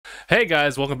Hey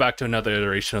guys, welcome back to another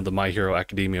iteration of the My Hero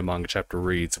Academia manga chapter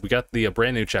reads. We got the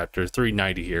brand new chapter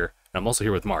 390 here, and I'm also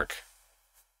here with Mark.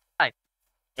 Hi.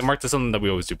 And Mark does something that we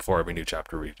always do before every new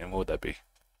chapter read, and what would that be?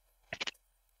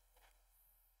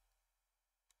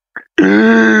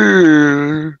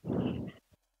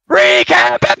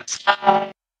 Recap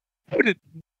episode!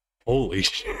 Holy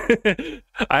shit.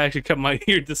 I actually kept my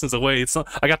ear distance away. It's not,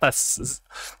 I got that,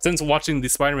 since watching the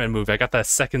Spider-Man movie, I got that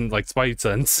second, like, spidey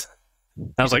sense.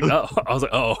 I was like, oh.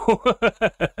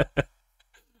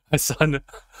 I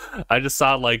just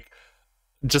saw, like,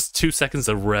 just 2 seconds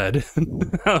of red.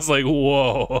 I was like,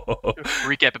 whoa.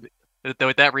 Recap.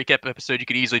 With that recap episode, you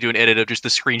could easily do an edit of just the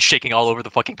screen shaking all over the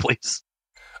fucking place.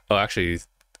 Oh, actually,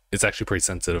 it's actually pretty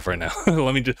sensitive right now.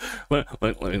 let me just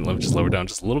lower down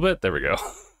just a little bit. There we go.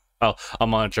 I'll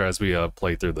monitor as we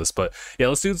play through this. But yeah,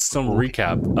 let's do some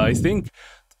recap. I think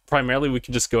primarily we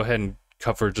can just go ahead and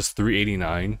cover just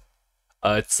 389.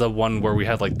 It's the one where we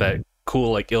had like that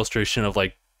cool like illustration of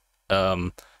like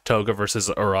Toga versus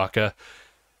Araka,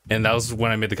 and that was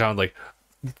when I made the comment like,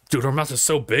 dude, her mouth is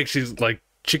so big, she's like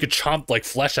she could chomp like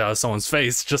flesh out of someone's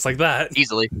face just like that.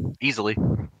 Easily.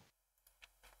 And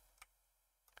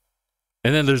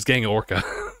then there's Gang Orca,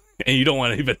 and you don't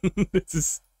want to even. This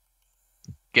is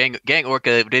Gang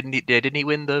Orca. Didn't he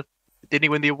win the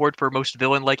award for most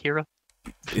villain like hero?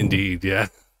 Indeed, yeah.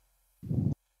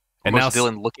 And most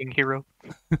villain looking hero.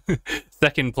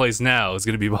 Second place now is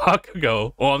going to be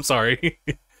Bakugo. Oh, I'm sorry.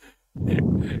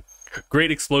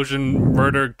 Great explosion,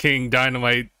 murder, king,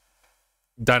 dynamite.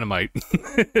 We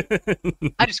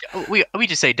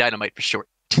just say dynamite for short.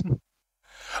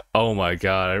 Oh my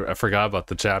god, I forgot about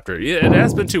the chapter. Yeah, it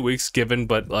has been 2 weeks given,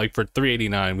 but like for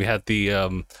 389, we had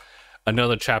the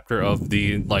another chapter of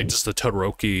the like just the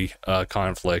Todoroki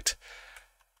conflict,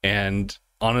 and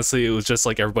honestly, it was just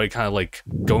like everybody kind of like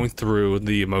going through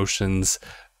the emotions,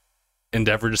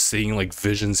 Endeavor just seeing like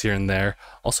visions here and there.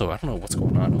 Also, I don't know what's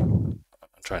going on.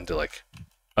 I'm trying to like,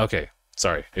 okay,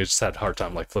 sorry, I just had a hard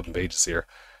time like flipping pages here.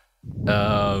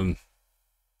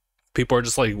 People are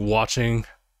just like watching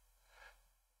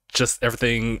just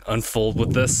everything unfold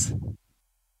with this,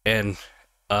 and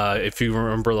if you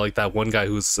remember like that one guy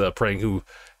who's praying, who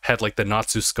had like the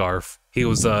Natsu scarf,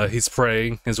 he's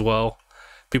praying as well.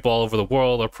 People all over the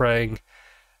world are praying,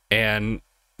 and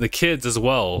the kids as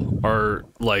well are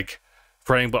like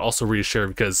praying but also reassured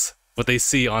because what they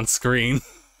see on screen.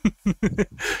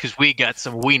 Because we got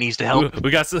some weenies to help.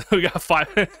 We got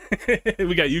 5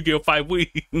 we got Yu-Gi-Oh! 5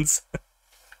 weens.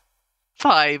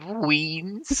 5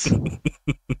 weens.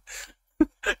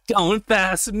 Going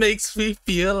fast makes me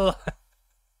feel.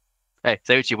 Hey,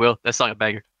 say what you will. That song a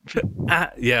banger.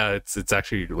 Yeah, it's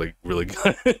actually like really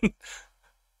good.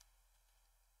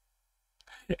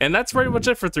 And that's pretty much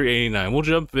it for 389. We'll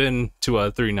jump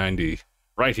into 390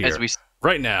 right here,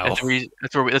 right now. That's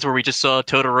where we just saw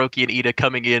Todoroki and Ida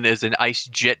coming in as an ice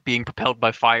jet being propelled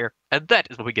by fire, and that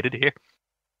is what we get into here.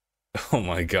 Oh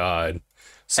my god!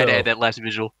 So and that last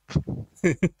visual.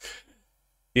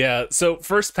 Yeah. So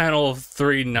first panel of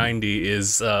 390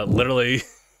 is literally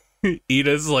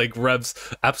Ida's like revs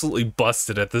absolutely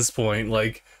busted at this point.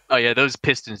 Like, oh yeah, those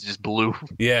pistons just blew.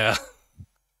 Yeah.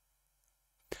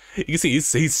 You can see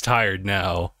he's tired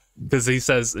now because he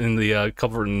says in the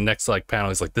cover in the next like panel,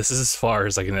 he's like, "This is as far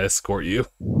as I can escort you."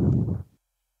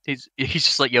 He's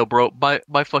just like, "Yo, bro, my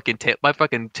fucking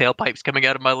tailpipe's coming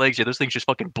out of my legs. Yeah, those things just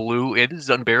fucking blew. It is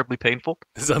unbearably painful.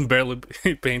 It's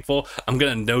unbearably painful. I'm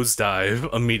gonna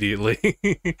nosedive immediately."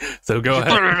 So go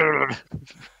ahead.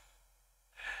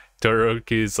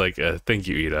 Todoroki's like, "Thank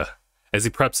you, Ida," as he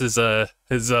preps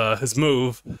his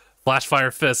move, flash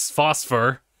fire fist,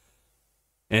 phosphor.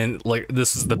 And like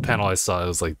this is the panel I saw. I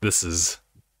was like, this is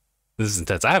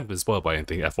intense. I haven't been spoiled by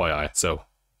anything, FYI, so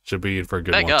should be in for a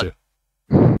good one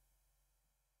too.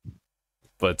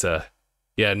 But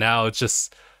yeah, now it's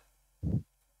just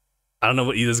I don't know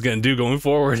what Ida's gonna do going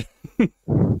forward. This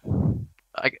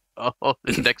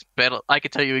next battle, I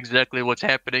can tell you exactly what's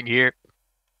happening here.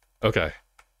 Okay.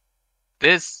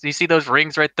 You see those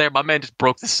rings right there? My man just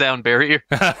broke the sound barrier.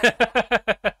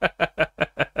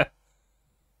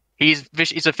 He's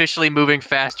officially moving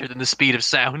faster than the speed of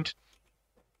sound.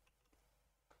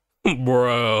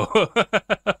 Bro.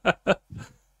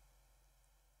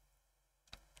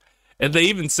 And they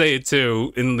even say it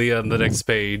too in the next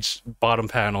page, bottom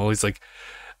panel. He's like,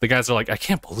 the guys are like, I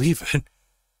can't believe it.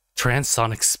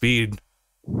 Transonic speed,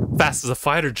 fast as a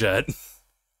fighter jet.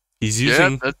 He's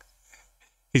using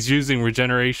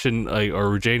regeneration or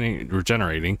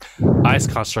regenerating ice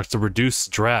constructs to reduce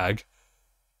drag,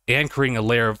 and creating a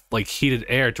layer of like heated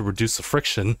air to reduce the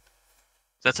friction.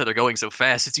 That's how they're going so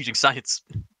fast. It's using science.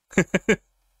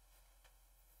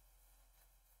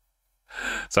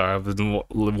 Sorry, I've been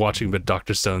watching a bit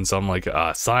Dr. Stone, so I'm like,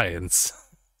 science.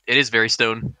 It is very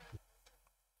stone.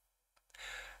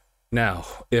 Now,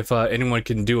 if anyone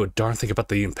can do a darn thing about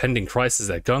the impending crisis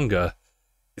at Gunga,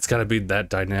 it's got to be that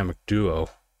dynamic duo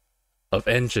of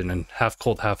Engine and Half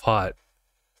Cold, Half Hot.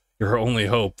 You're her only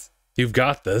hope. You've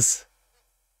got this.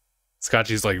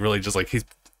 Scotchy's like really just like he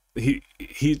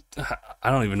I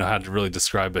don't even know how to really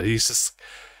describe it. He's just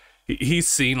he's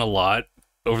seen a lot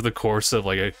over the course of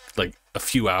like a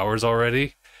few hours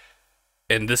already,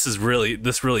 and this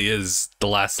really is the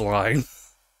last line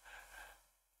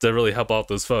to really help out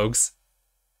those folks.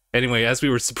 Anyway, as we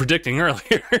were predicting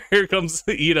earlier, here comes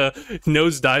Ida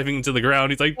nose diving into the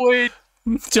ground. He's like, "Wait,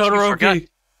 Todoroki."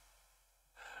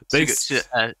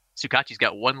 Tsukachi's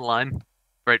got one line,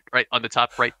 right on the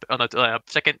top, right on the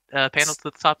second panel to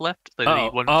the top left.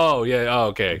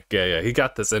 Okay, yeah. He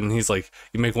got this, and he's like,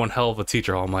 "You make one hell of a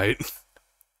teacher, All Might."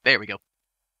 There we go.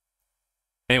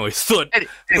 Anyway, foot.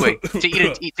 Anyway,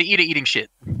 to Ida eating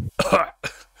shit.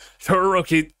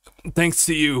 Todoroki, thanks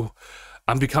to you,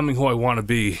 I'm becoming who I want to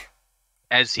be.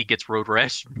 As he gets road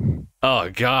rash. Oh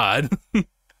God,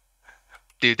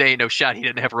 dude, they ain't no shot. He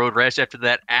didn't have road rash after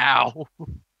that. Ow.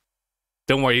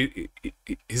 Don't worry,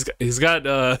 he's got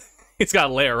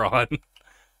layer on.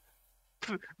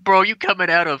 Bro, you coming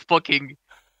out of fucking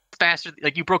faster,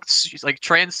 like you broke like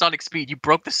transonic speed. You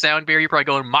broke the sound barrier. You're probably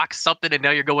going Mach something, and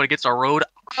now you're going against a road.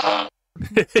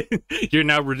 You're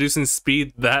now reducing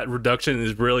speed. That reduction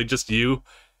is really just you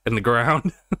and the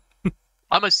ground.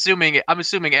 I'm assuming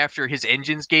after his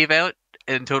engines gave out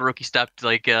and Todoroki stopped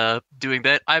like doing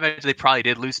that, I imagine they probably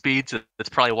did lose speed, so that's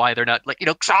probably why they're not like,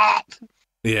 chop.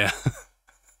 Yeah.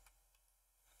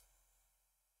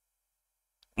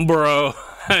 Bro,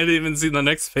 I didn't even see the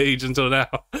next page until now.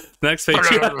 Next page,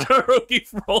 you got Todoroki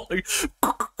rolling.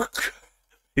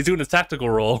 He's doing a tactical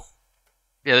roll.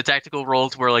 Yeah, the tactical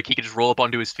rolls where like he can just roll up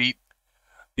onto his feet.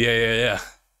 Yeah.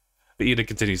 But Ida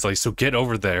continues like, so get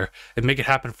over there and make it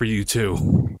happen for you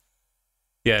too.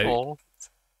 Yeah. Aww.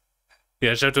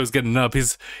 Yeah, Shoto's getting up.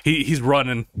 He's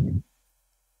running.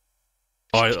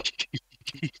 Oh,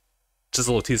 just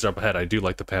a little teaser up ahead. I do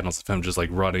like the panels of him just like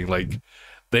running. Like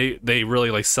they really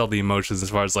like sell the emotions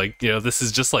as far as like, this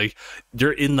is just like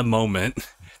you're in the moment.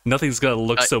 Nothing's gonna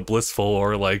look so blissful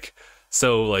or like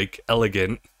so like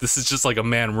elegant. This is just like a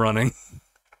man running.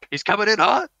 He's coming in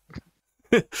hot.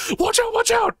 Watch out!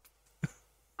 Watch out!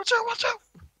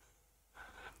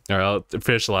 All right, I'll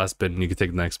finish the last bit and you can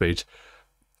take the next page.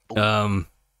 Oh,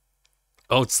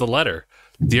 it's the letter.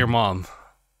 Dear Mom,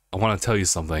 I want to tell you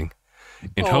something.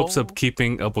 In hopes of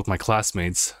keeping up with my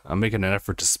classmates, I'm making an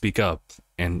effort to speak up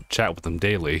and chat with them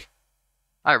daily.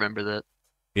 I remember that.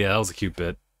 Yeah, that was a cute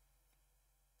bit.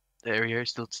 There we are,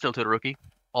 still Todoroki.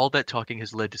 All that talking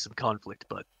has led to some conflict,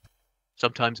 but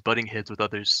sometimes butting heads with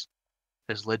others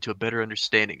has led to a better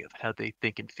understanding of how they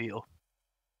think and feel.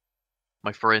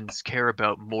 My friends care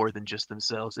about more than just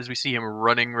themselves. As we see him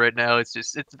running right now, it's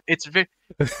very.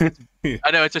 I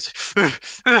know it's just.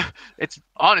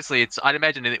 I'd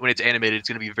imagine when it's animated, it's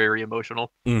going to be very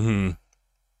emotional. Mm-hmm.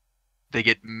 They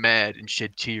get mad and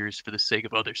shed tears for the sake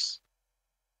of others.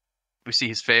 We see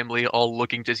his family all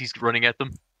looking as he's running at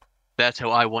them. That's how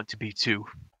I want to be too.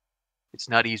 It's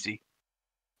not easy,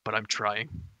 but I'm trying.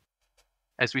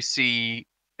 As we see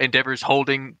Endeavor's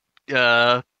holding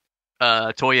Toya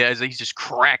as he's just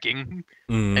cracking,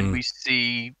 and we just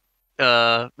see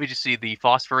the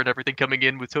phosphor and everything coming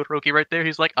in with Todoroki right there.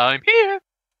 He's like, I'm here.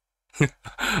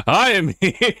 I am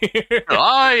here.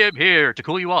 I am here to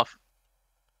cool you off.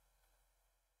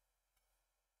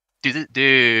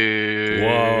 Dude.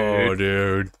 Whoa,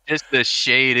 dude. Just the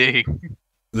shading.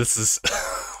 This is...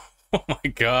 Oh my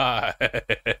god.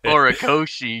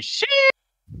 Horikoshi.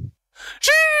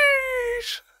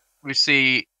 Sheesh. We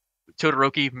see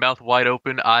Todoroki, mouth wide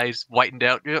open, eyes whitened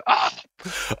out. And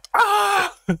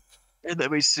then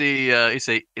we see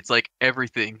it's like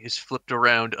everything is flipped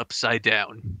around upside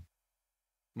down.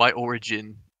 My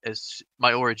origin as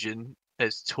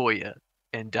Toya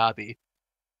and Dabi.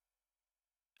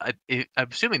 I'm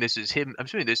assuming this is him. I'm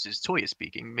assuming this is Toya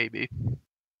speaking. Maybe.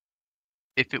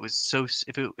 If it was so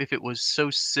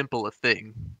simple a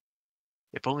thing.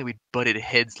 If only we'd butted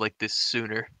heads like this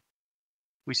sooner.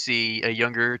 We see a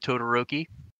younger Todoroki.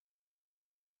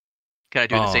 Kind of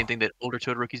doing the same thing that older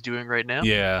Todoroki's doing right now.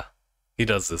 Yeah, he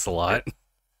does this a lot.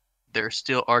 There are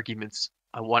still arguments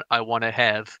I want to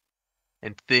have,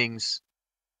 and things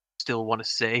still want to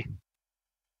say.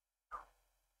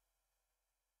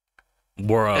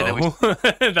 Bro,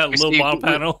 that little bottle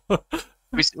panel.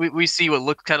 we see what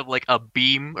looks kind of like a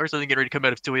beam or something getting ready to come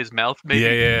out of Toya's mouth. Maybe.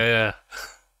 Yeah.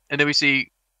 And then we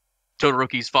see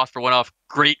Todoroki's phosphor went off.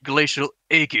 Great glacial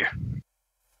acre.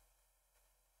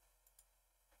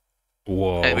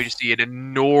 Whoa. And we just see an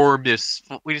enormous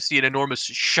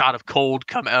shot of cold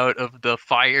come out of the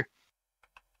fire.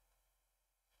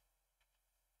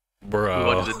 Bro. Move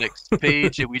on to the next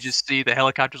page, and we just see the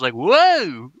helicopter's like,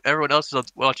 whoa! Everyone else is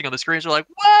watching on the screens are like,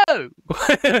 whoa!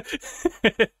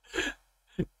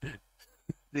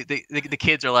 The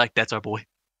kids are like, that's our boy.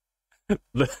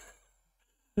 The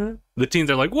teens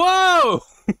are like, whoa!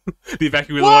 The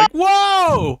evacuees are like,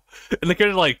 whoa! And the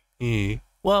kids are like,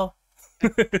 well.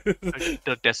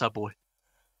 That's our boy.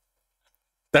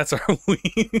 That's our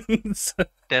weenies.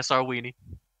 That's our weenie.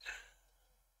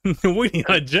 Weenie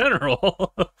on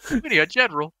general. Weenie on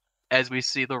general. As we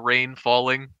see the rain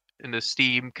falling and the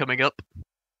steam coming up,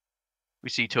 we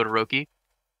see Todoroki.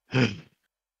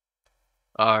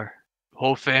 Our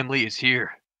whole family is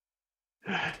here.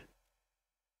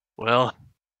 Well,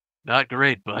 not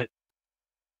great, but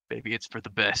maybe it's for the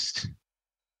best.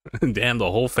 Damn,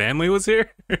 the whole family was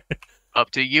here?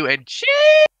 Up to you, and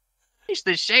sheesh,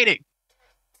 the shading.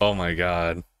 Oh my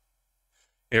god.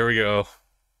 Here we go.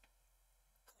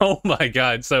 Oh my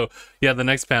god. So, yeah, the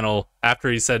next panel, after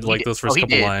he said, like, those first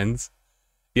couple lines.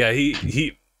 Yeah,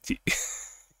 he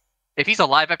If he's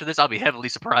alive after this, I'll be heavily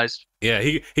surprised. Yeah,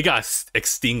 he got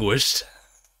extinguished.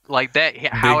 Like that,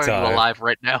 how are you alive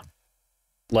right now?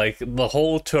 Like, the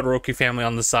whole Todoroki family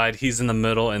on the side, he's in the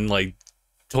middle, and, like,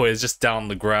 Toya's just down on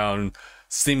the ground,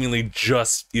 seemingly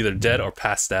just either dead or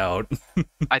passed out.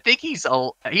 I think he's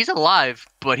alive,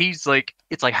 but he's like,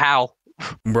 it's like, how?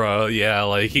 Bro, yeah,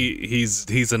 like, he's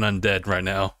an undead right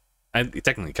now. And he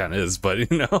technically kind of is, but,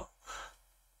 you know.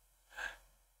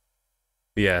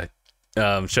 Yeah,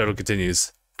 Shoto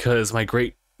continues. Because my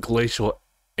great glacial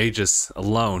aegis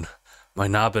alone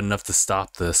might not have been enough to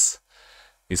stop this.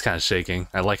 He's kind of shaking.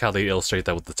 I like how they illustrate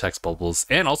that with the text bubbles.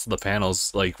 And also the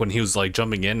panels, like, when he was, like,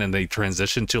 jumping in and they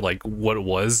transitioned to, like, what it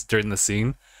was during the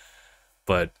scene.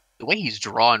 But the way he's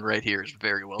drawn right here is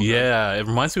very well done. Yeah, it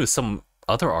reminds me of some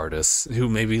other artists who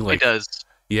maybe, like... It does.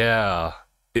 Yeah.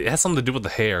 It has something to do with the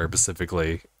hair,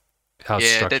 specifically. How it's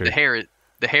structured. The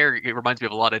hair, it reminds me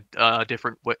of a lot of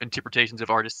different interpretations of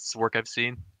artists' work I've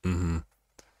seen. Mm-hmm.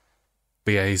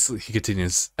 But yeah, he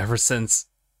continues. Ever since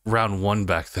round 1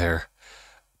 back there,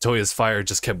 Toya's fire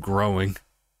just kept growing.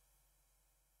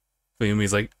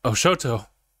 Mayumi's like, oh, Shoto.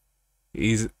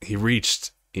 He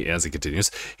reached, as he continues,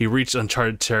 he reached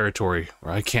uncharted territory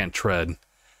where I can't tread.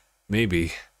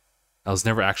 Maybe I was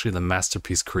never actually the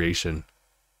masterpiece creation.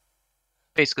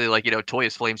 Basically, like, you know,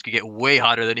 Toya's flames could get way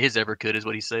hotter than his ever could, is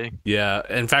what he's saying. Yeah,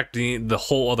 in fact, the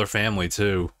whole other family,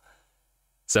 too.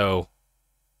 So,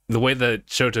 the way that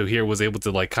Shoto here was able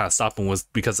to, like, kind of stop him was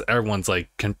because everyone's, like,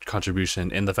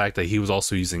 contribution, and the fact that he was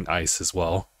also using ice as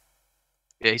well.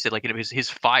 Yeah, he said, like, you know, his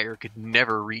fire could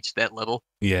never reach that level.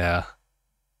 Yeah.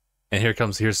 And here's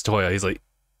Toya. He's like,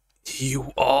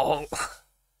 you all...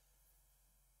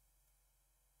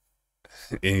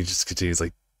 And he just continues,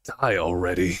 like, die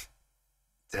already.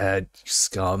 Dad, you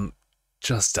scum.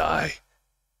 Just die.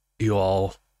 You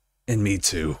all. And me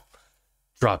too.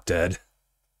 Drop dead.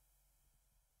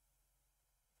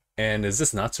 And is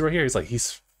this Natsu right here? He's like,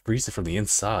 he's freezing from the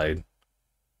inside.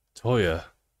 Toya.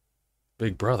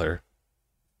 Big brother.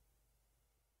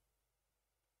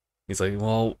 He's like,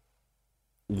 well,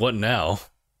 what now?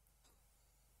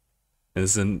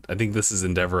 And I think this is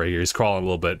Endeavor right here. He's crawling a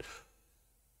little bit.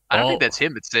 I don't think that's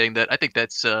him that's saying that. I think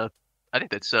that's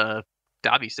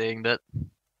Dabi saying that.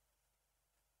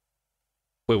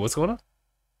 Wait, what's going on?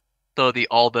 So the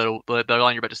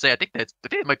line you're about to say, I think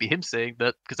it might be him saying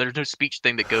that, because there's no speech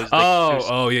thing that goes.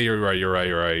 Oh yeah, you're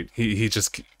right. He's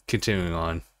just continuing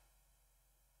on.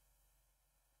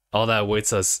 All that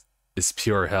awaits us is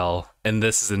pure hell, and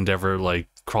this is Endeavor, like,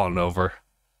 crawling over.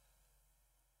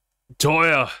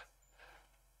 Toya,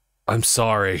 I'm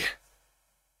sorry.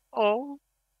 Oh.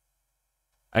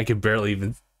 I can barely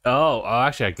even. Oh,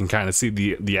 actually, I can kind of see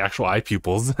the actual eye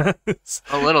pupils. A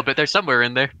little bit. They're somewhere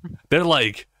in there. They're,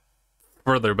 like,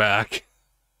 further back.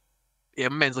 Yeah,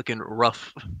 my man's looking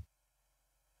rough.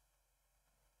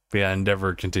 Yeah,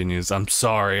 Endeavor continues. I'm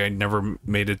sorry, I never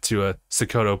made it to a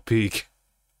Sakoto Peak.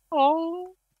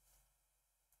 Oh.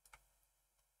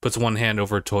 Puts one hand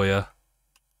over Toya.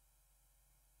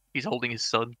 He's holding his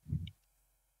son.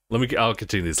 I'll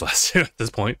continue these last two at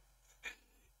this point.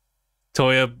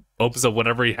 Toya opens up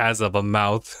whatever he has of a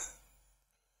mouth.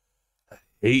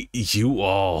 Hate you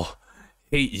all.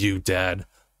 Hate you, Dad.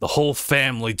 The whole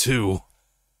family, too.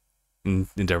 And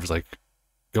Endeavor's like,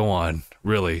 go on.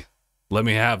 Really. Let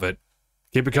me have it.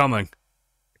 Keep it coming.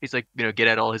 He's like, you know, get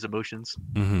at all his emotions.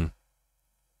 Mm-hmm.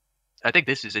 I think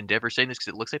this is Endeavor saying this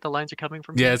because it looks like the lines are coming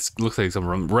from Yeah, him. it looks like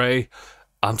some Ray.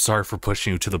 I'm sorry for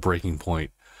pushing you to the breaking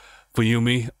point.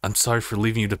 Fuyumi, I'm sorry for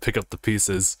leaving you to pick up the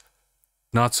pieces.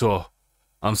 Natsuo,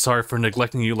 I'm sorry for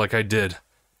neglecting you like I did.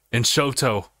 And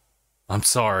Shoto, I'm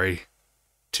sorry.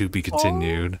 To be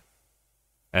continued.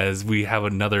 As we have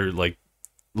another like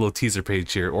little teaser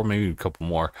page here, or maybe a couple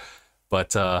more.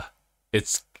 But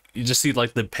it's you just see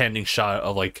like the pending shot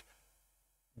of like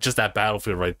just that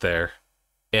battlefield right there.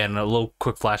 And a little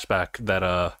quick flashback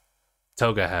that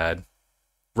Toga had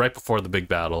right before the big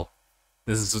battle.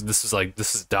 This is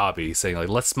Dabi saying like,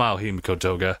 let's smile, Himiko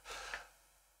Toga.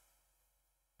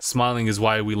 Smiling is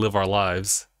why we live our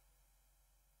lives.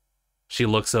 She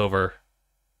looks over.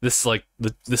 This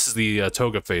is the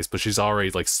Toga face, but she's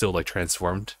already like still like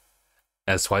transformed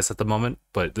as Twice at the moment.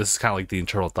 But this is kind of like the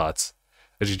internal thoughts,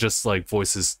 as she just like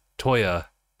voices Toya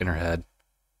in her head.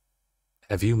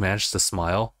 Have you managed to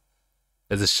smile?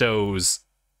 As it shows,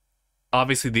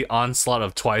 obviously the onslaught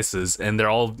of Twices, and they're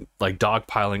all like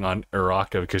dogpiling on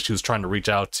Uraka because she was trying to reach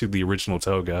out to the original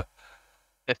Toga.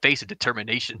 A face of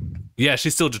determination. Yeah,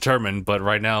 she's still determined, but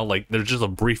right now, like, there's just a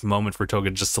brief moment for Toga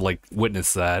just to like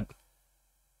witness that.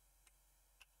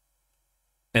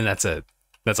 And that's it.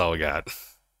 That's all we got.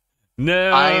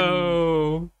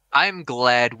 No. I'm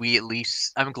glad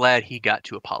I'm glad he got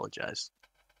to apologize.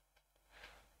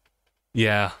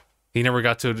 Yeah. He never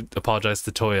got to apologize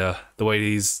to Toya the way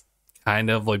he's kind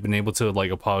of like been able to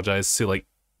like apologize to like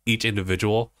each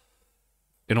individual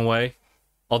in a way.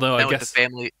 Although now I guess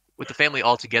with the family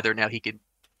all together now, he can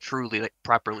truly like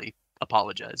properly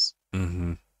apologize.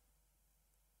 Mm-hmm.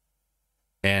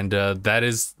 And that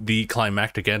is the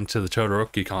climactic end to the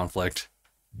Todoroki conflict.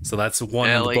 So that's one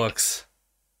in the like, books.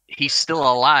 He's still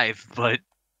alive, but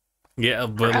yeah,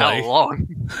 but for like, how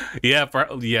long?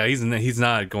 yeah, he's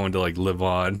not going to like live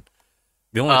on.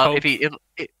 The only hope,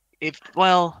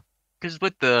 well, because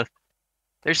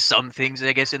there's some things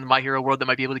I guess in the My Hero world that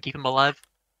might be able to keep him alive.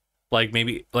 Like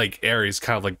maybe like Ares,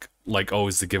 kind of like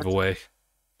always the giveaway.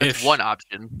 That's one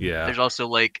option. Yeah. There's also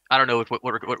like I don't know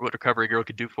what Recovery Girl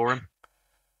could do for him.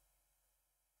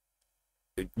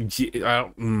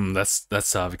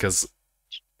 That's tough because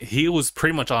he was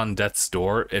pretty much on death's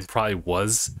door and probably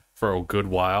was for a good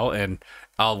while, and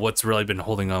what's really been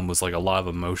holding on was like a lot of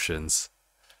emotions.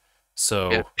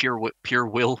 So yeah, pure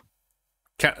will.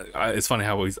 It's funny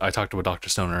how I talked about Dr.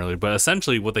 Stone earlier, but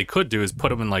essentially what they could do is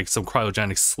put him in like some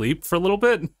cryogenic sleep for a little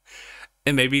bit,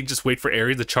 and maybe just wait for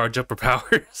Ares to charge up her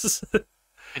powers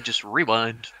and just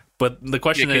rewind. But the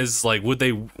question is like, would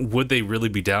they really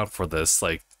be down for this?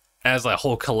 Like, as a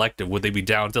whole collective, would they be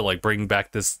down to like bring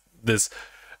back this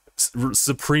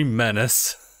supreme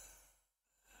menace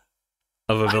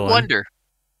of a villain? I wonder.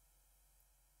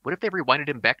 What if they rewinded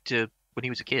him back to when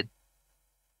he was a kid?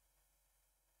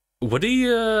 Would he?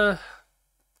 Would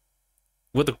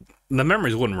the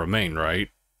memories wouldn't remain, right?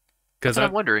 Because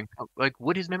I'm wondering, like,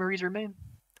 would his memories remain?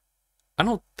 I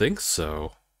don't think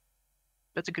so.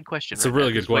 That's a good question. It's a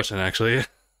really good question, actually.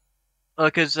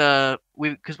 Because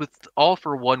with All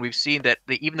for One, we've seen that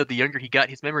even though the younger he got,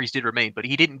 his memories did remain, but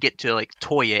he didn't get to like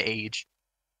Toya age.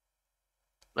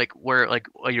 Like where like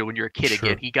when you're a kid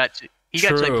again, he got to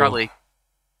like probably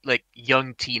like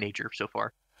young teenager so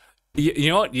far. You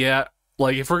know what? Yeah,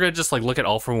 like if we're gonna just like look at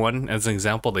All for One as an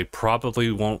example, they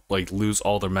probably won't like lose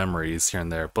all their memories here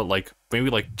and there, but like maybe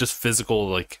like just physical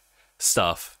like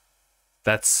stuff.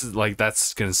 That's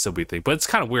gonna still be a thing, but it's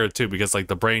kind of weird too because like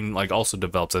the brain like also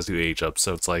develops as you age up,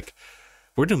 so it's like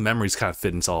where do memories kind of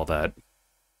fit into all that?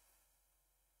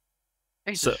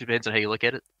 It just depends on how you look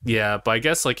at it. Yeah, but I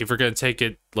guess like if you're gonna take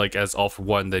it like as All for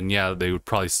One, then yeah, they would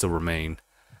probably still remain.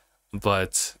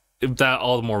 But if that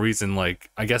all the more reason,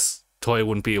 like I guess Toya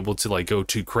wouldn't be able to like go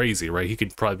too crazy, right? He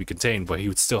could probably be contained, but he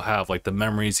would still have like the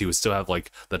memories. He would still have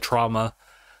like the trauma.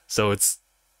 So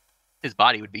his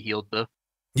body would be healed though.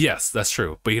 Yes, that's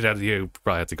true. But he'd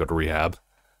probably have to go to rehab.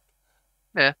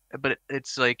 Yeah, but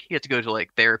it's like he had to go to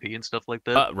like therapy and stuff like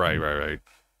that. Right.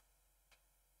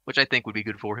 Which I think would be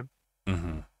good for him.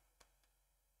 Mm-hmm.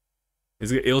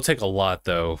 It'll take a lot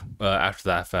though after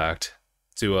that fact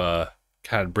to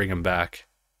kind of bring him back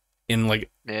in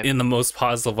like in the most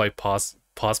positive light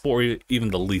possible, or even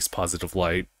the least positive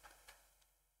light.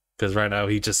 Because right now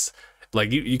he just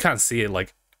like you kind of see it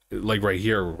like right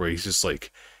here where he's just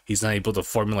like he's not able to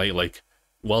formulate like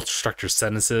well-structured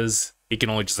sentences. He can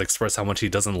only just express how much he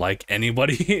doesn't like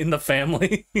anybody in the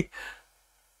family.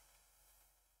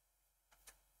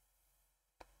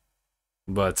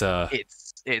 But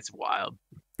it's wild.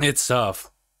 It's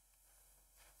tough.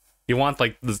 You want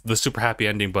like the super happy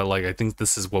ending, but like I think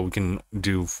this is what we can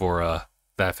do for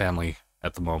that family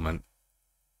at the moment.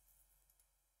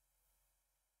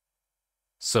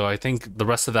 So I think the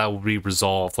rest of that will be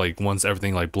resolved like once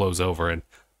everything like blows over, and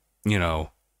you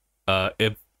know,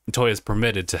 if Toya is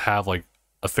permitted to have like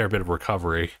a fair bit of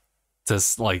recovery to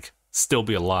like still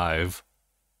be alive.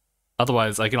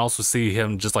 Otherwise, I can also see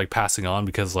him just like passing on,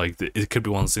 because like it could be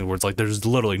one of those things where it's like there's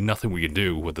literally nothing we can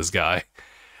do with this guy.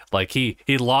 Like he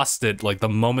lost it like the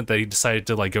moment that he decided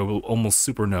to like go almost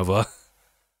supernova.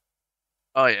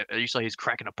 Oh yeah, you saw he's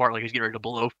cracking apart like he's getting ready to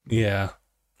blow. Yeah.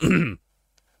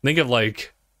 Think of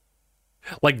like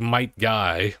Might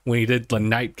Guy when he did the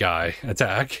Night Guy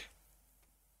attack.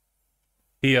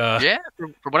 He Yeah,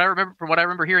 from what I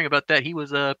remember hearing about that, he was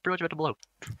pretty much about to blow.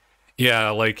 yeah,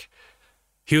 like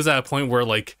he was at a point where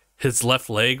like his left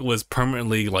leg was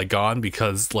permanently like gone,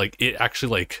 because like it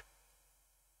actually like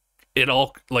it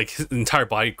all like his entire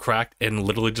body cracked and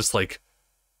literally just like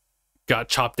got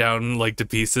chopped down like to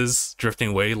pieces, drifting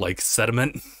away like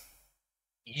sediment.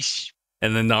 Yeesh.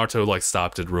 And then Naruto like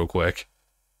stopped it real quick.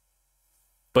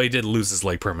 But he did lose his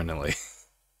leg permanently.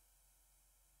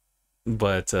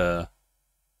 But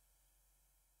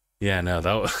yeah, no,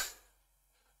 that was...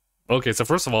 Okay, so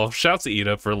first of all, shouts to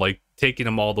Ida for like taking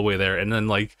him all the way there and then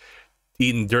like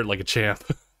eating dirt like a champ.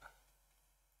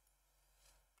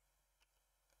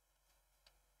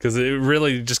 Because it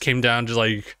really just came down to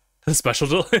like a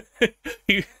special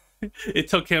it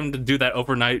took him to do that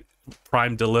overnight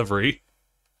prime delivery.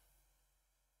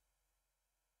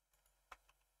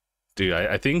 Dude,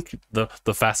 I think the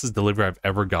fastest delivery I've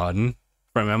ever gotten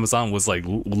from Amazon was like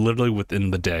literally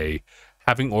within the day,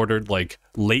 having ordered like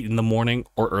late in the morning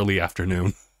or early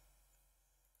afternoon.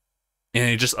 And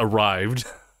it just arrived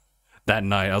that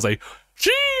night. I was like,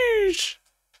 sheesh!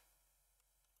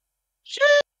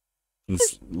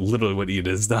 It's literally what Ida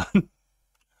has done.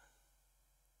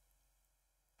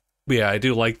 But yeah, I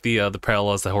do like the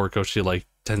parallels that Horikoshi like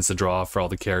tends to draw for all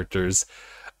the characters.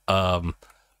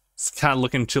 It's kind of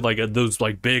looking to like those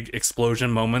like big explosion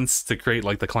moments to create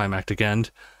like the climactic end,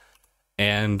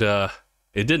 and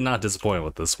it did not disappoint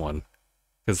with this one,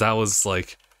 because that was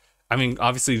like, I mean,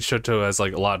 obviously Shoto has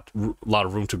like a lot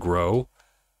of room to grow,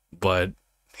 but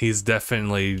he's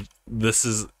definitely this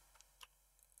is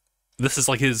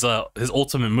like his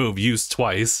ultimate move used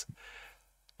twice,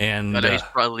 and But he's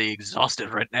probably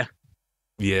exhausted right now.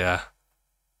 Yeah.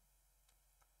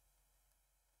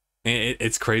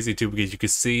 It's crazy too, because you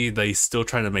could see that he's still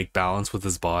trying to make balance with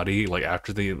his body, like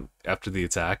after the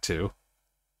attack too.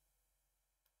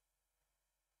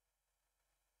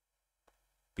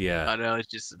 Yeah. I know, it's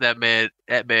just that man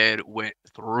went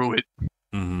through it.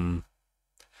 Mm-hmm.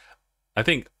 I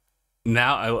think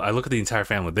now I look at the entire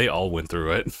family; they all went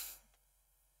through it.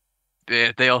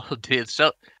 Yeah, they all did.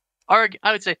 So, I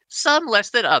would say some less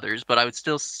than others, but I would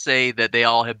still say that they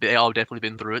all definitely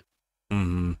been through it.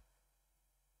 Mm-hmm.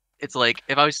 It's like,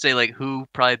 if I was to say like who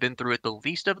probably been through it the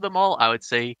least of them all, I would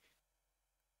say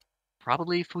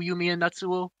probably Fuyumi and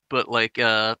Natsuo. But like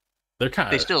They're kind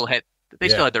of they still had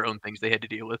their own things they had to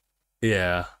deal with.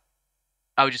 Yeah.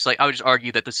 I would just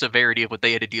argue that the severity of what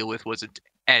they had to deal with wasn't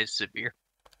as severe.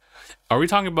 Are we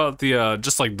talking about the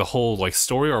just like the whole like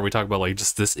story, or are we talking about like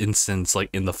just this instance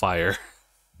like in the fire?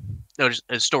 No, just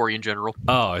a story in general.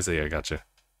 Oh, I see. I gotcha.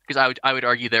 Because I would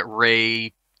argue that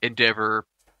Ray, Endeavor,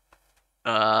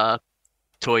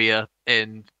 Toya,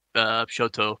 and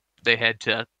Shoto, they had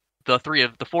to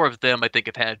the four of them I think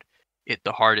have had it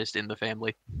the hardest in the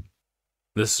family.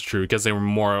 This is true, because they were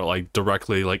more like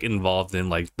directly like involved in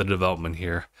like the development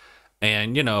here,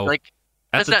 and you know, Like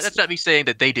that's not me saying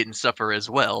that they didn't suffer as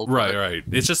well. Right, right.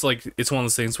 It's just like it's one of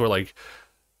those things where like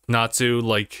Natsu,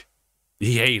 like,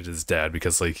 he hated his dad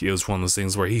because like it was one of those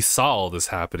things where he saw all this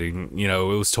happening. You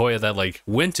know, it was Toya that like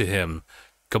went to him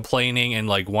complaining and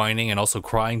like whining and also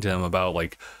crying to him about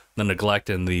like the neglect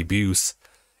and the abuse,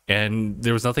 and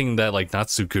there was nothing that like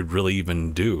Natsu could really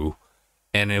even do.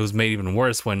 And it was made even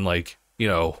worse when like, you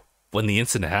know, when the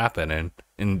incident happened,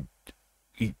 and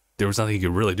there was nothing he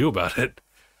could really do about it.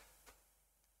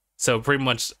 So pretty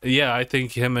much, yeah, I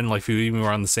think him and like Fuyumi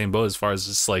were on the same boat as far as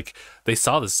just like they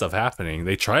saw this stuff happening.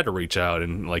 They tried to reach out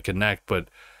and like connect, but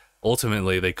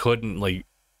ultimately they couldn't like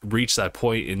reach that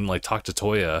point and like talk to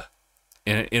Toya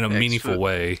in a meaningful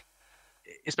way.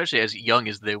 Especially as young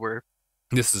as they were.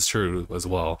 This is true as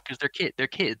well. Because they're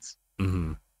kids.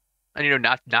 Mm-hmm. And you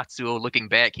know, Natsuo looking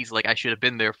back, he's like, I should have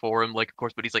been there for him. Like, of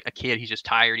course, but he's like a kid. He's just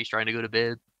tired. He's trying to go to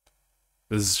bed.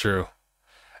 This is true.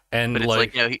 And but it's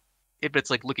like, you know, it's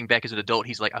like looking back as an adult,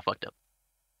 he's like, I fucked up.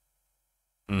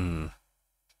 Mm-hmm.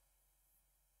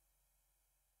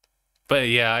 But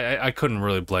yeah, I couldn't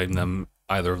really blame them,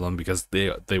 either of them, because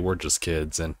they were just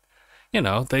kids, and you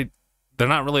know, they're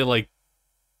not really like,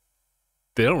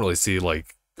 they don't really see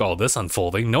like all this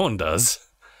unfolding. No one does.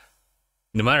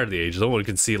 no matter the age, no one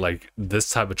can see like this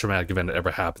type of traumatic event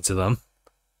ever happen to them,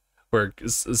 where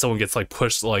someone gets like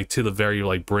pushed like to the very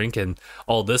like brink, and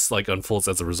all this like unfolds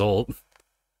as a result.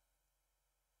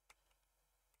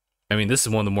 I mean, this is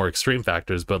one of the more extreme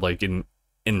factors, but like in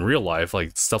real life,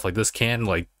 like stuff like this can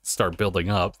like start building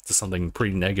up to something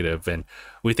pretty negative, and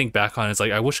we think back on it, it's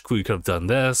like, I wish we could have done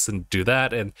this and do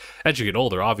that. And as you get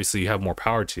older, obviously you have more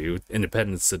power to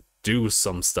independence to do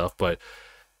some stuff, but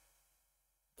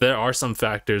there are some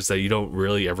factors that you don't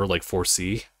really ever like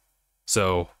foresee.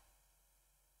 So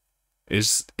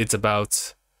it's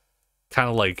about kind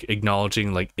of like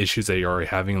acknowledging like issues that you're already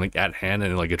having like at hand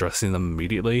and like addressing them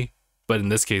immediately. But in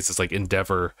this case, it's like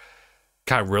Endeavor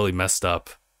kind of really messed up.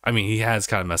 I mean, he has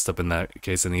kind of messed up in that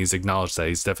case, and he's acknowledged that.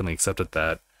 He's definitely accepted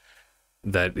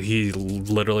that he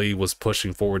literally was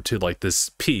pushing forward to like this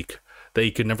peak that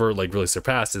he could never like really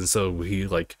surpass, and so he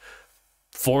like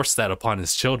forced that upon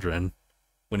his children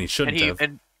when he shouldn't have.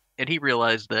 And he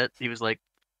realized that. He was like,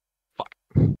 fuck.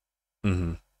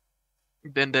 Mm-hmm.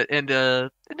 And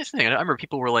this thing, I remember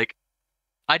people were like,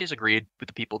 I disagreed with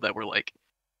the people that were like,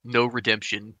 no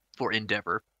redemption for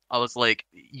Endeavor. I was like,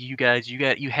 you guys,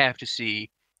 you have to see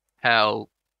how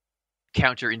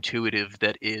counterintuitive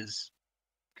that is,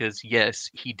 because yes,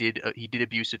 he did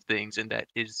abusive things, and that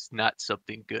is not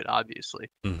something good, obviously.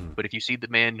 Mm-hmm. But if you see the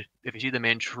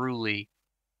man truly,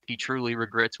 he truly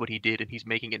regrets what he did, and he's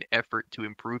making an effort to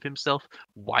improve himself,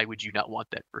 why would you not want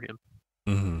that for him?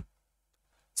 Mm-hmm.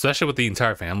 Especially with the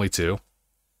entire family too,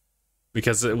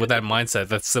 because with that mindset,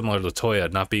 that's similar to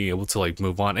Toya not being able to like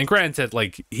move on. And granted,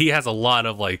 like he has a lot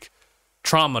of like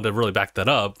trauma to really back that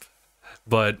up,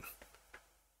 but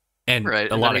a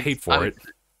lot of hate for it.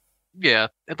 Yeah,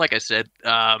 and like I said,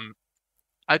 I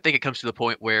think it comes to the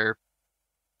point where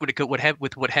what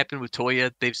happened with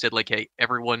Toya, they've said like, hey,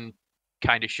 everyone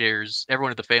in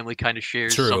the family kind of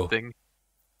shares something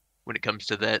when it comes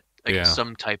to that, like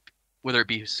some type, whether it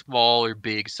be small or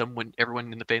big,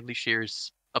 everyone in the family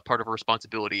shares a part of a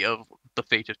responsibility of the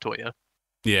fate of Toya.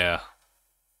 Yeah.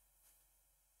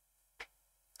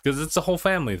 Because it's a whole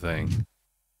family thing.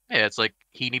 Yeah, it's like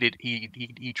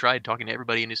he tried talking to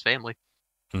everybody in his family.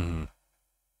 Mm-hmm.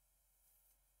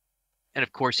 And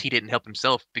of course he didn't help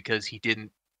himself because he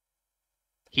didn't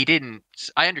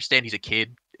I understand he's a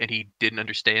kid and he didn't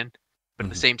understand, but at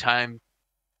the same time,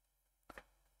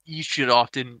 you should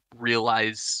often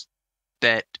realize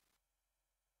that,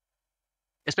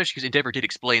 especially because Endeavor did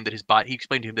explain that he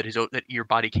explained to him that your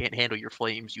body can't handle your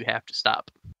flames, you have to stop.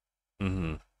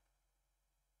 Mm-hmm.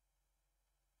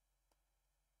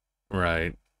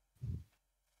 Right.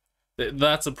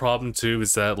 That's a problem too,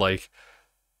 is that like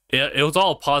it was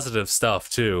all positive stuff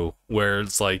too, where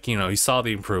it's like, you know, he saw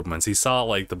the improvements, he saw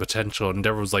like the potential, and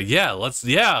Endeavor was like,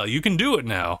 yeah, you can do it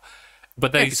now.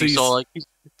 But then he saw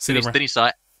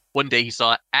one day he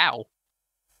saw ow.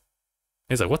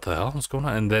 He's like, what the hell? What's going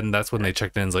on? And then that's when they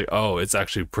checked in. It's like, oh, it's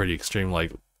actually pretty extreme.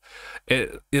 Like,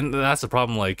 and that's the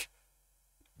problem. Like,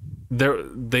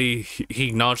 he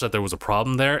acknowledged that there was a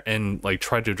problem there and like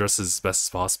tried to address it as best as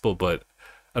possible. But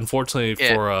unfortunately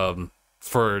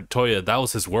for Toya, that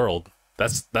was his world.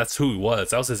 That's who he was.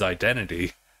 That was his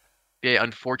identity. Yeah,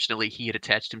 unfortunately, he had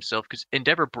attached himself because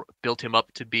Endeavor built him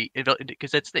up to be,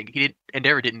 because that's the thing.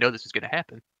 Endeavor didn't know this was going to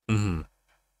happen. Mm-hmm.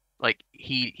 Like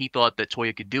he thought that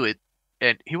Toya could do it.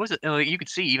 And he wasn't. You could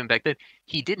see even back then,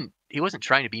 he wasn't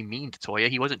trying to be mean to Toya.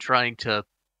 He wasn't trying to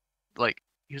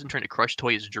crush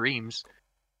Toya's dreams.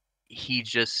 I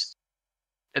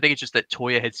think it's just that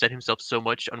Toya had set himself so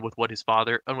much on with what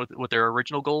their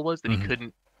original goal was that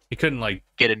he couldn't like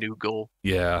get a new goal.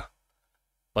 Yeah,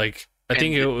 like I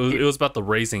think it was about the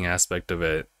raising aspect of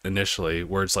it initially,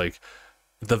 where it's like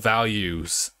the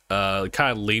values kind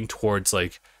of lean towards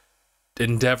like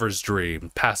Endeavor's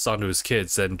dream passed on to his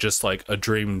kids and just like a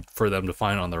dream for them to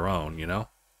find on their own, you know?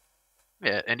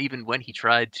 Yeah, and even when he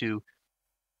tried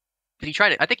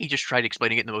I think he just tried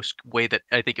explaining it in the most way that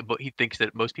I think he thinks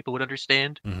that most people would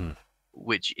understand,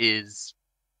 which is,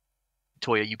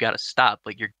 Toya, you gotta stop.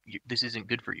 Like this isn't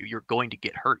good for you. You're going to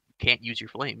get hurt. You can't use your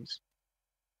flames.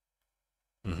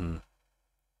 Mm-hmm.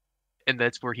 And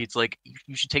that's where he's like,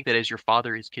 you should take that as your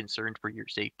father is concerned for your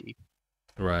safety.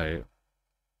 Right.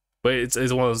 But it's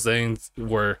one of those things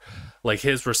where, like,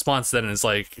 his response then is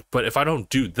like, but if I don't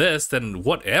do this, then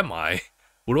what am I?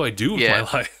 What do I do with my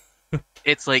life?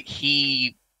 It's like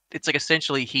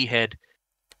essentially he had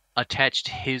attached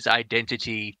his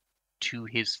identity to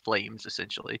his flames,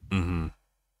 essentially. Mm-hmm.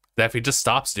 That if he just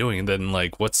stops doing it, then,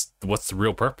 like, what's the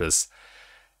real purpose?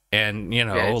 And, you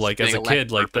know, like, as a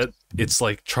kid, like, that, it's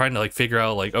like trying to, like, figure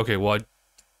out, like, okay, well,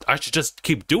 I should just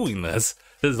keep doing this.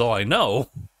 This is all I know.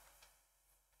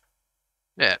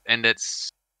 Yeah, and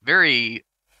it's very,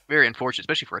 very unfortunate,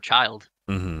 especially for a child.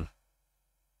 Mm-hmm.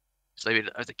 So I mean,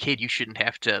 as a kid, you shouldn't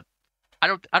have to. I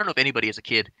don't know if anybody as a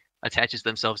kid attaches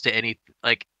themselves to any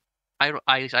like.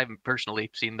 I haven't personally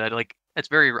seen that. Like, it's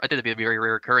very. I think it'd be a very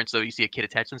rare occurrence, though. You see a kid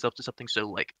attach themselves to something so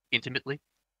like intimately.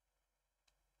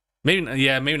 Maybe,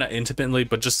 yeah, maybe not intimately,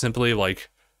 but just simply like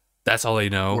that's all they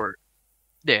know. Or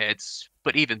yeah, it's.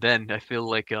 But even then, I feel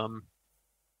like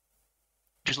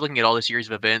just looking at all the series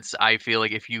of events, I feel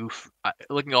like if you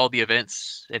looking at all the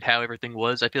events and how everything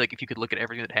was, I feel like if you could look at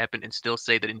everything that happened and still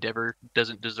say that Endeavor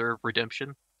doesn't deserve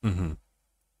redemption, Mm-hmm.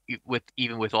 with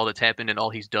even with all that's happened and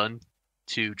all he's done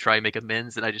to try and make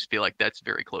amends, then I just feel like that's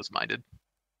very close-minded.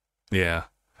 Yeah,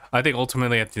 I think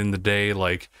ultimately at the end of the day,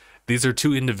 like these are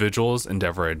two individuals,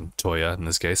 Endeavor and Toya in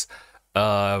this case,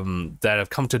 that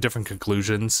have come to different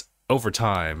conclusions over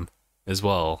time as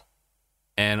well,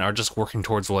 and are just working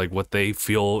towards like what they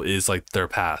feel is like their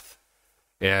path,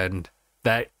 and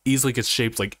that easily gets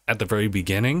shaped like at the very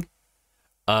beginning.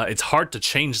 It's hard to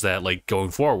change that like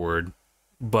going forward,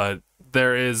 but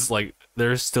there's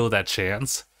still that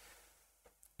chance.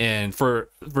 And for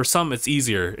some it's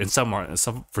easier, and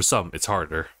some for some it's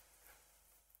harder.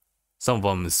 Some of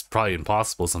them is probably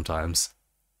impossible sometimes.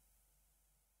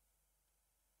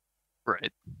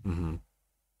 Right. Mm-hmm.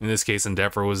 In this case,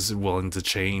 Endeavor was willing to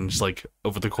change like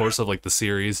over the course of like the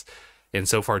series, and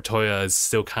so far Toya is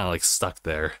still kind of like stuck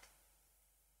there.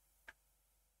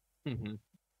 Hmm.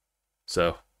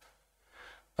 So,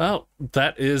 well,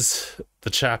 that is the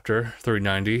chapter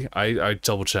 390. I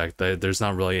double checked that there's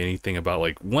not really anything about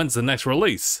like when's the next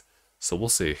release, so we'll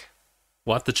see.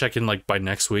 We'll have to check in like by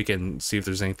next week and see if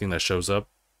there's anything that shows up.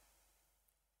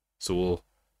 So we'll,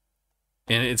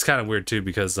 and it's kind of weird too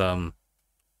because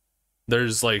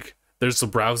there's the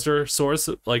browser source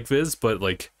like Viz, but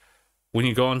like when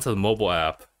you go onto the mobile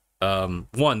app,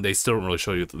 one, they still don't really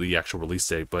show you the actual release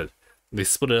date, but they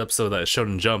split it up so that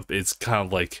Shonen Jump is kind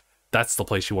of like that's the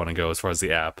place you want to go as far as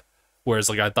the app. Whereas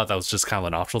like I thought that was just kind of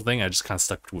an optional thing. I just kind of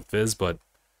stuck with Viz, but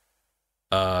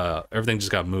everything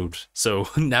just got moved. So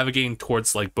navigating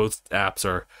towards like both apps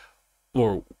are,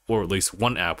 or at least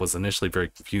one app was initially very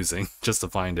confusing just to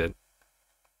find it.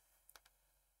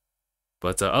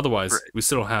 But otherwise, Right. we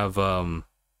still don't have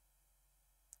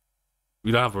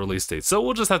we don't have a release date. So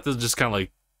we'll just have to just kind of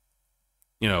like,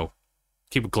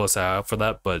 keep a close eye out for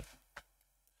that. But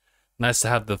nice to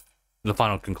have the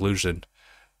final conclusion.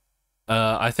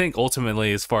 I think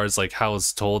ultimately, as far as like how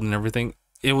it's told and everything,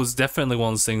 it was definitely one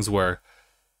of those things where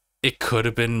it could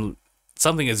have been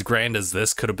something as grand as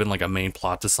this could have been like a main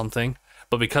plot to something,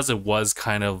 but because it was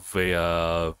kind of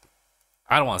a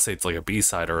I don't want to say it's like a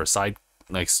B-side or a side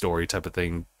like story type of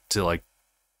thing to like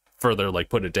further like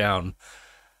put it down.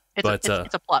 But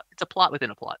It's a plot. It's a plot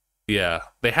within a plot. yeah,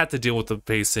 they had to deal with the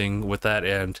pacing with that,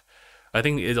 and I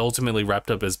think it ultimately wrapped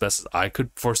up as best as I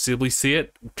could foreseeably see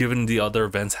it, given the other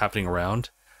events happening around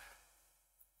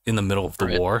in the middle of the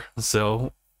Right. war.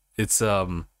 So it's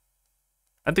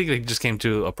I think they just came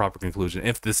to a proper conclusion.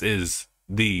 If this is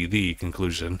the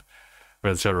conclusion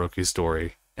for the Todoroki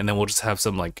story, and then we'll just have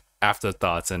some like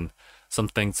afterthoughts and some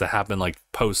things that happen like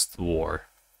post war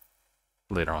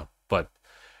later on. But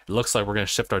it looks like we're gonna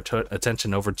shift our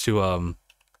attention over to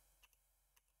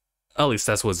at least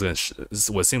that's what's gonna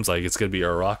what seems like it's gonna be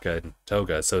Araka and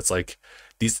Toga. So it's like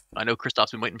these, I know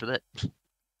Kristoff's been waiting for that.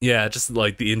 yeah, just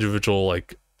like the individual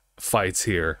like fights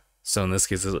here. So in this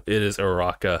case, it is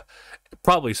Araka,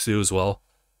 probably Sue as well,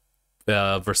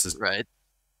 versus Right.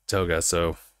 Toga.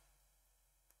 So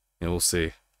we'll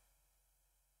see.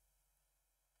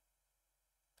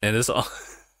 And this all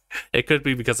it could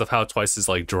be because of how Twice is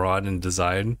like drawn and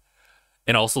designed,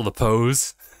 and also the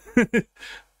pose.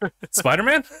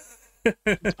 Spider-Man.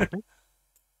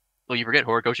 Well, you forget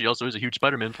Horikoshi also is a huge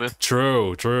Spider-Man fan.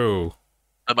 True.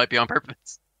 That might be on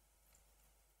purpose.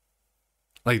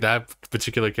 Like that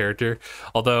particular character.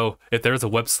 Although, if there was a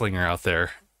web slinger out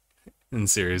there in the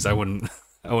series, I wouldn't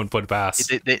put it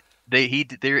past. There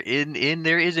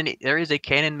is a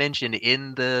canon mention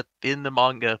in the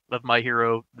manga of My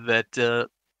Hero that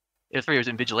if it was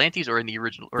in Vigilantes or in the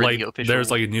original or Like in the official.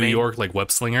 there's like a New York like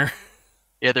web slinger,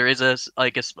 Yeah, there is a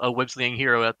web slinging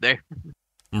hero out there.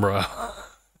 bro.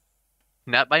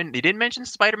 Not by they didn't mention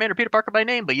Spider-Man or Peter Parker by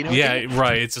name, but you know. Yeah,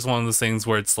 right. It's just one of those things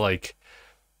where it's like,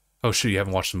 oh shoot, you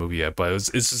haven't watched the movie yet, but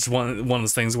it's just one of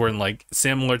those things where in like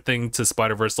similar thing to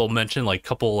Spider-Verse, they'll mention like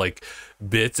couple like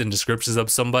bits and descriptions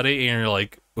of somebody, and you're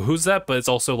like, who's that? But it's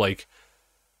also like,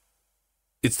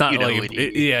 it's not like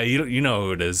yeah, you know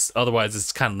who it is. Otherwise,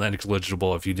 it's kind of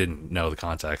negligible if you didn't know the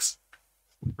context.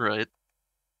 Right.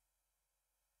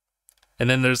 And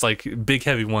then there's like big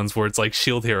heavy ones where it's like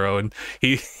Shield Hero, and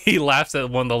he laughs at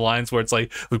one of the lines where it's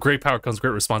like, with great power comes great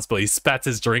responsibility. He spats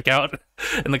his drink out,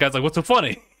 and the guy's like, what's so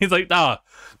funny? He's like,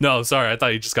 no, sorry, I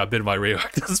thought you just got bitten by a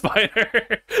radioactive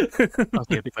spider.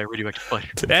 Okay, bit by a radioactive spider.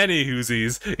 Any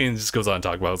whoosies, and just goes on to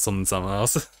talk about something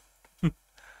else.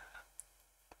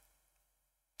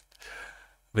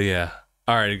 But yeah.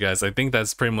 Alrighty, guys, I think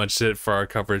that's pretty much it for our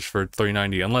coverage for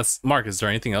 390. Unless, Mark, is there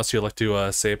anything else you'd like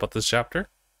to say about this chapter?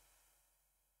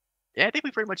 Yeah, I think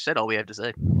we pretty much said all we have to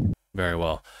say. Very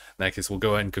well. In that case, we'll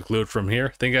go ahead and conclude from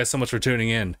here. Thank you guys so much for tuning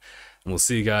in, and we'll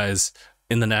see you guys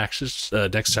in the next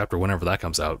chapter, whenever that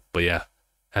comes out. But yeah,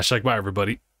 hashtag bye,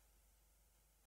 everybody.